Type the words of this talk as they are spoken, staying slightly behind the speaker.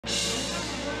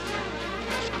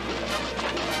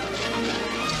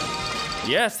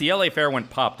Yes, the LA Fair went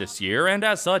pop this year, and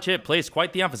as such, it placed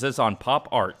quite the emphasis on pop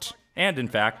art. And in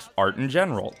fact, art in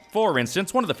general. For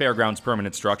instance, one of the fairground's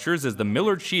permanent structures is the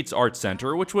Millard Sheets Art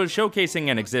Center, which was showcasing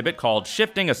an exhibit called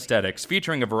Shifting Aesthetics,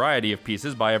 featuring a variety of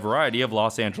pieces by a variety of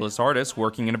Los Angeles artists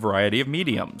working in a variety of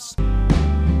mediums. The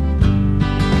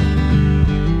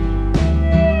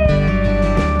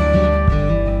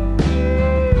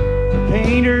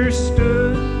painter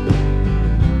stood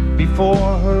before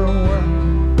her work.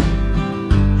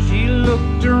 She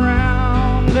looked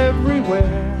around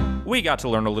everywhere. We got to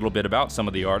learn a little bit about some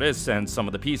of the artists and some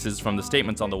of the pieces from the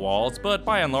statements on the walls, but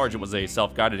by and large it was a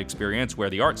self-guided experience where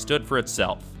the art stood for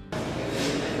itself.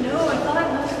 No, I thought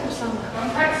I looked for some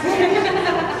contacts.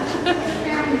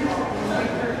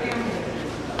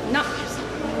 Not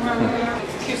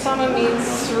Kusama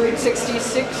means Route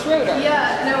 66 road art.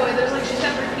 Yeah, no, there's like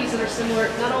separate pieces that are similar,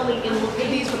 not only in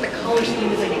these, but the color scheme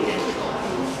is like identical.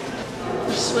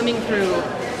 We're swimming through.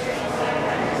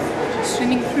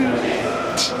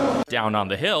 Down on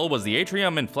the hill was the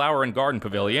Atrium and Flower and Garden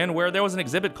Pavilion, where there was an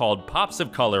exhibit called Pops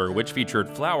of Color, which featured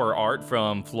flower art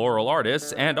from floral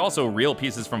artists and also real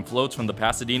pieces from floats from the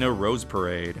Pasadena Rose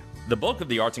Parade. The bulk of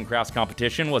the arts and crafts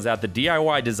competition was at the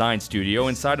DIY Design Studio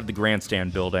inside of the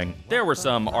Grandstand building. There were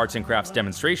some arts and crafts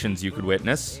demonstrations you could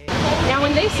witness. Now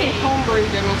when they say homebrew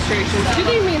demonstrations, do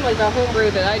they mean like a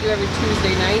homebrew that I do every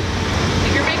Tuesday night?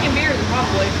 If you're making beer, then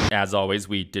probably. As always,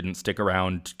 we didn't stick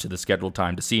around to the scheduled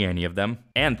time to see any of them.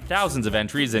 And thousands of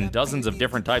entries in dozens of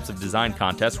different types of design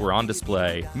contests were on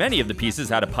display. Many of the pieces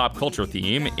had a pop culture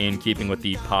theme, in keeping with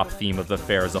the pop theme of the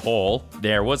fair as a whole.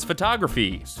 There was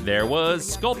photography. There was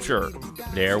sculpture.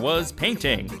 There was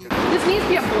painting. This needs to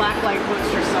be a blacklight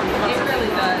poster or something. It really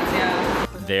does, yeah.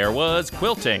 There was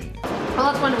quilting.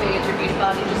 Well, that's one way to get your beauty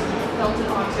body, just felt it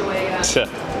onto a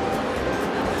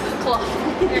cloth.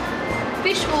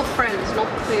 Visual friends, not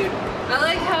food. I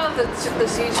like how the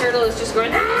sea turtle is just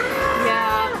going, ah!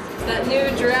 Yeah. That new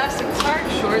Jurassic Park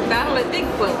short, Battle at Big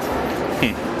Quilt.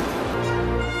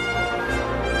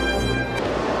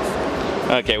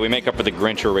 Okay, we make up for the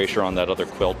Grinch erasure on that other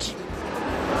quilt.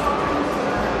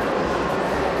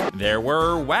 There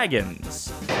were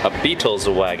wagons. A Beatles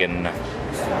wagon.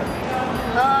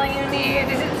 All you need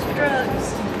is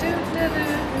drugs.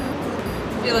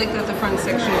 I like that the front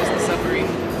section is the submarine.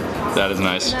 That is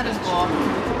nice. That is cool.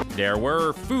 There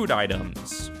were food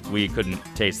items. We couldn't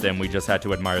taste them, we just had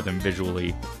to admire them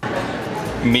visually.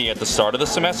 Me at the start of the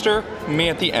semester, me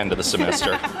at the end of the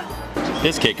semester.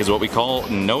 This cake is what we call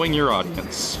knowing your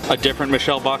audience. A different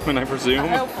Michelle Bachmann, I presume?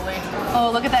 Hopefully. Oh,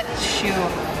 look at that shoe.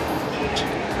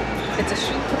 It's a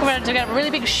shoe. We're going to get a really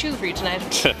big shoe for you tonight.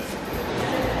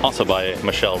 Also by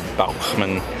Michelle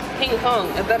Bachmann. Ping Pong,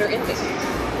 a better ending.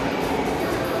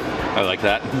 I like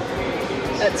that.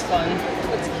 That's fun.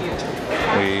 That's cute.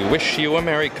 We wish you a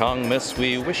Merry Kongmas,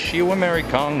 we wish you a Merry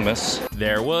Kongmas.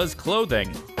 There was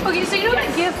clothing. Okay, so you know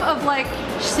that gif of like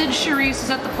Sid Charisse is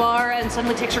at the bar and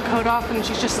suddenly takes her coat off and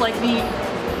she's just like the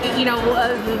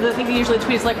thing they usually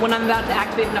tweet is like when I'm about to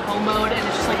activate into home mode and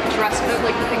it's just like the dress code,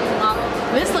 like the thing from up.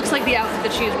 This looks like the outfit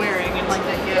that she's wearing in like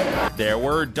that gif. There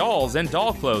were dolls and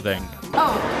doll clothing.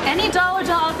 Oh, any doll or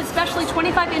doll outfit, especially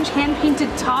 25-inch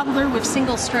hand-painted toddler with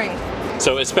single strength.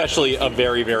 So especially a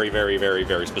very, very, very, very,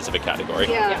 very specific category.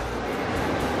 Yeah.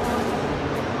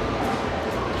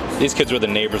 These kids were the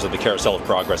neighbors of the Carousel of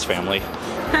Progress family.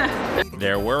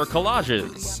 There were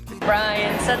collages.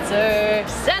 Brian Setzer,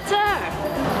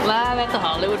 live at the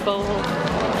Hollywood Bowl.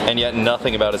 And yet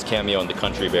nothing about his cameo in the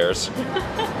Country Bears.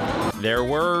 There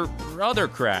were other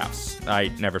crafts. I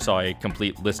never saw a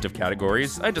complete list of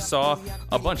categories. I just saw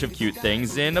a bunch of cute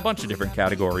things in a bunch of different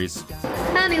categories.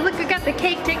 Honey, look, I got the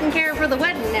cake taken care of for the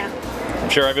wedding now. I'm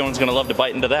sure everyone's gonna love to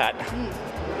bite into that.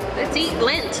 Let's eat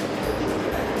lint.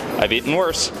 I've eaten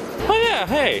worse. Oh yeah,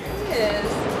 hey. Yes.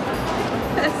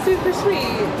 That's super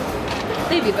sweet.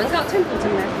 They've even got temples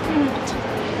in there.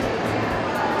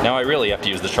 Now I really have to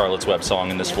use the Charlotte's Web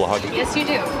song in this vlog. Yes, you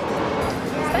do.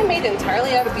 Is that made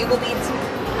entirely out of bugle beads?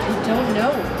 I don't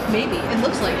know. Maybe. It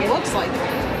looks like it. Looks like it.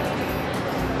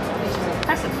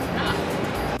 Impressive.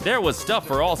 There was stuff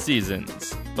for all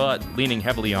seasons, but leaning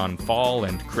heavily on fall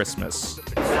and Christmas.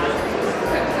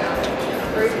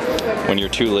 When you're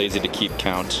too lazy to keep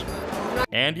count.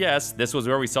 And yes, this was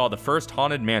where we saw the first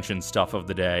Haunted Mansion stuff of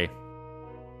the day.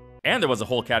 And there was a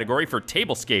whole category for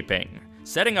tablescaping,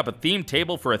 setting up a themed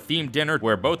table for a themed dinner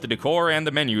where both the decor and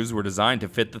the menus were designed to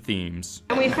fit the themes.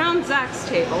 And we found Zach's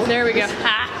table. There we go.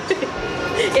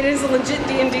 It is a legit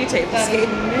D&D table scape.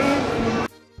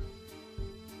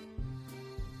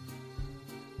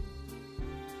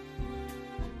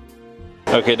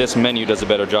 Okay, this menu does a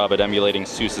better job at emulating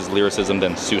Seuss's lyricism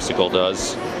than Seussical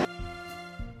does.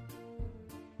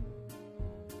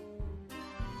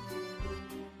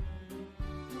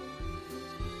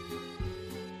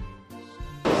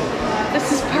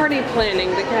 This is party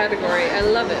planning, the category. I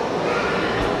love it.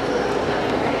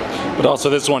 But also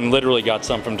this one literally got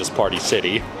some from just Party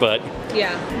City, but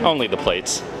Yeah. only the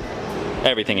plates.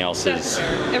 Everything else is...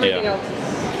 Everything yeah. else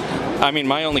is... I mean,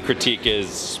 my only critique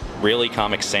is really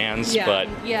Comic Sans,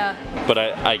 Yeah. but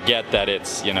I get that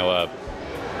it's, you know, a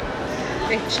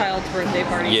child's birthday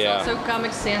party. yeah. Also,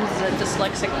 Comic Sans is a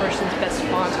dyslexic person's best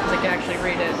font because they can actually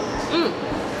read it.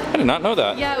 I did not know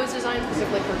that. Yeah, it was designed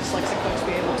specifically for dyslexic folks to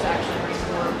be able to actually read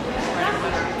more, write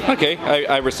better. Okay,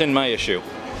 I rescind my issue.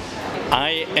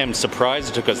 I am surprised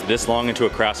it took us this long into a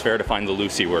crafts fair to find the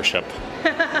Lucy worship.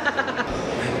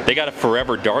 They got a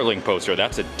Forever Darling poster.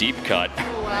 That's a deep cut.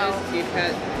 Oh, wow. Deep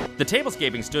cut. The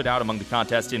tablescaping stood out among the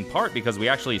contest in part because we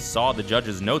actually saw the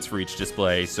judges' notes for each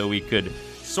display, so we could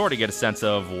sort of get a sense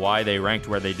of why they ranked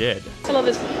where they did. I love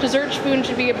this. Dessert spoon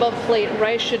should be above plate.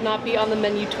 Rice should not be on the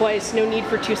menu twice. No need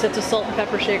for 2 sets of salt and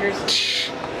pepper shakers.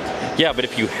 Yeah, but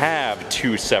if you have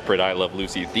 2 separate I Love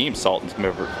Lucy themed salt and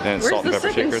pepper Where's shakers, the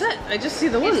second set? I just see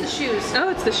the one. It's the shoes. Oh,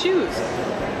 it's the shoes.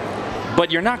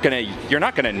 but you're not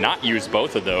gonna not use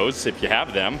both of those if you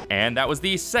have them. And that was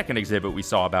the second exhibit we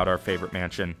saw about our favorite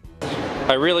mansion.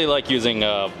 I really like using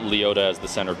Leota as the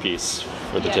centerpiece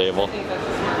for the table. I think that's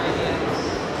a smart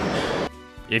idea.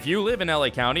 If you live in LA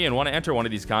County and want to enter one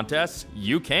of these contests,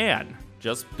 you can.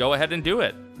 Just go ahead and do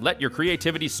it. Let your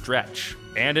creativity stretch.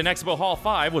 And in Expo Hall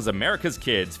 5 was America's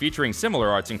Kids, featuring similar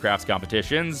arts and crafts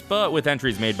competitions, but with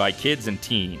entries made by kids and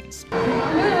teens. I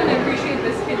really appreciate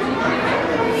this kids and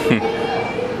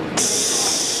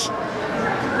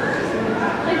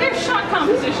like there's shot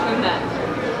competition in that.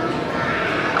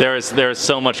 There's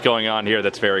so much going on here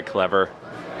that's very clever.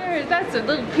 That's a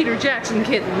little Peter Jackson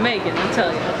kid and Megan, I'll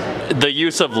tell you. The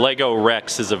use of Lego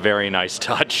Rex is a very nice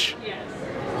touch. Yes.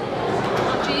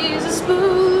 Jesus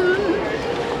spoon.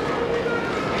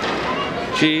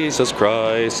 Jesus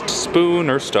Christ, spoon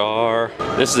or star.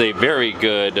 This is a very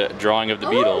good drawing of the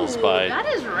Beatles by That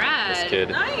is rad. this kid.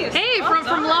 Nice. Hey,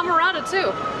 from La Mirada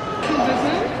too.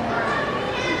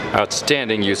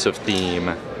 Outstanding use of theme.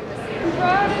 I'm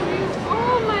proud of you.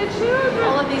 Oh, my children.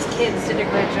 All of these kids did a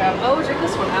great job. Oh, check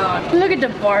this one out. Look at the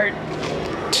Bart.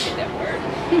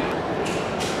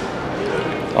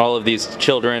 All of these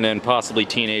children and possibly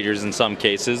teenagers in some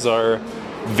cases are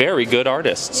very good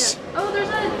artists. Oh, there's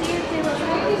not a deer table.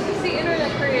 I used to see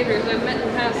internet creators I've met in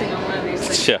passing on one of these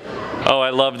things. Yeah. Oh, I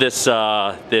love this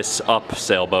this up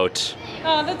sailboat.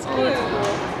 Oh, that's cool.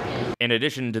 In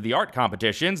addition to the art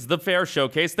competitions, the fair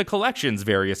showcased the collections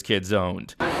various kids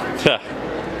owned. Dang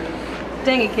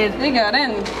it, kid. They got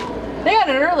in. They got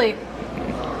it early.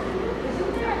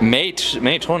 May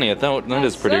 20th, that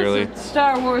is pretty early. That's a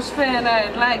Star Wars fan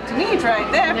I'd like to meet right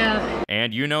there. Yeah.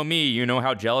 And you know me, you know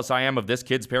how jealous I am of this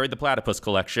kid's Perry the Platypus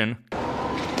collection.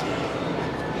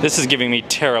 This is giving me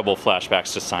terrible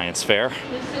flashbacks to science fair.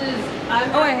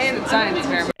 I hated science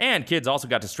fair. And kids also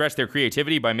got to stretch their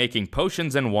creativity by making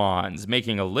potions and wands,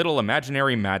 making a little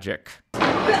imaginary magic.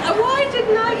 Why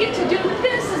didn't I get to do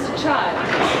this as a child?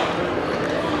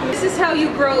 This is how you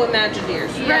grow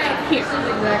Imagineers, right here.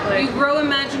 Exactly. You grow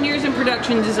Imagineers and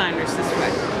production designers this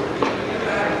way.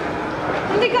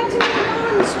 And they got to make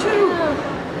wands too.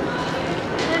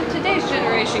 And today's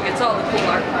generation gets all the cool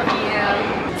art part.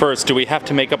 Yeah. First, do we have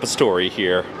to make up a story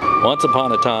here? Once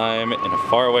upon a time, in a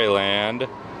faraway land, A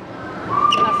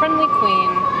friendly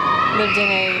queen lived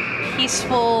in a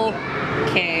peaceful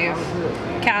cave.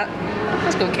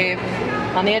 Let's go cave.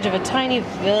 On the edge of a tiny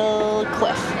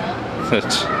cliff.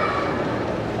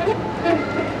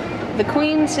 The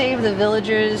queen saved the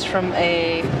villagers from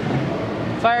a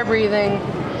fire-breathing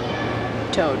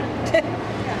toad.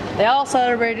 They all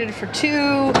celebrated for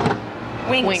 2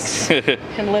 winks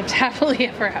and lived happily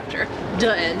ever after.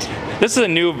 Dead. This is a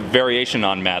new variation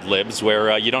on Mad Libs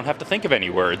where you don't have to think of any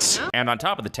words. And on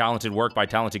top of the talented work by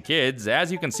talented kids, as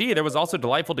you can see, there was also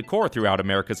delightful decor throughout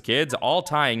America's Kids, all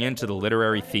tying into the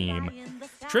literary theme.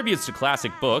 Tributes to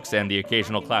classic books and the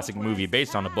occasional classic movie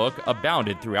based on a book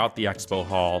abounded throughout the expo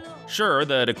hall. Sure,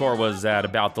 the decor was at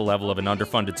about the level of an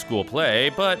underfunded school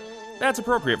play, but that's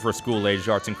appropriate for a school-aged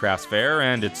arts and crafts fair,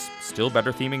 and it's still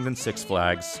better theming than Six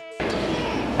Flags.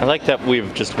 I like that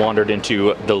we've just wandered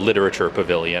into the literature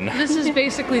pavilion. This is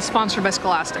basically sponsored by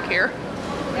Scholastic here.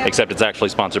 Except it's actually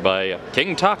sponsored by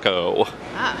King Taco.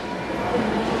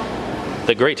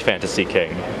 The great fantasy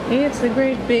king. It's the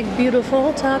great big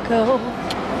beautiful taco.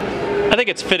 I think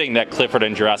it's fitting that Clifford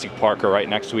and Jurassic Park are right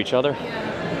next to each other.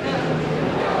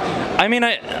 I mean,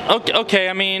 okay,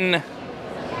 I mean,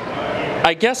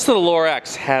 I guess the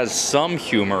Lorax has some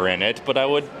humor in it, but I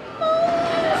would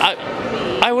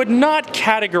not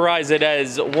categorize it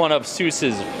as one of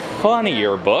Seuss's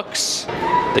funnier books.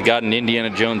 They got an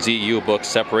Indiana Jones EU book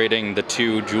separating the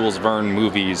two Jules Verne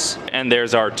movies. And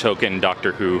there's our token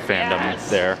Doctor Who fandom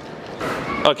there.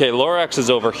 Okay, Lorax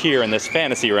is over here in this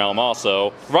fantasy realm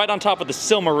also. Right on top of the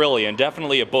Silmarillion,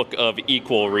 definitely a book of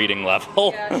equal reading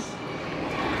level. Yes.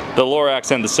 The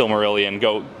Lorax and the Silmarillion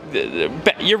go,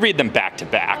 you read them back to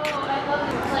back.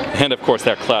 And of course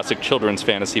that classic children's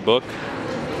fantasy book,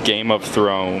 Game of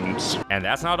Thrones. And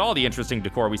that's not all the interesting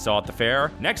decor we saw at the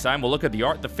fair. Next time we'll look at the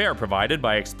art the fair provided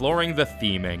by exploring the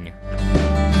theming.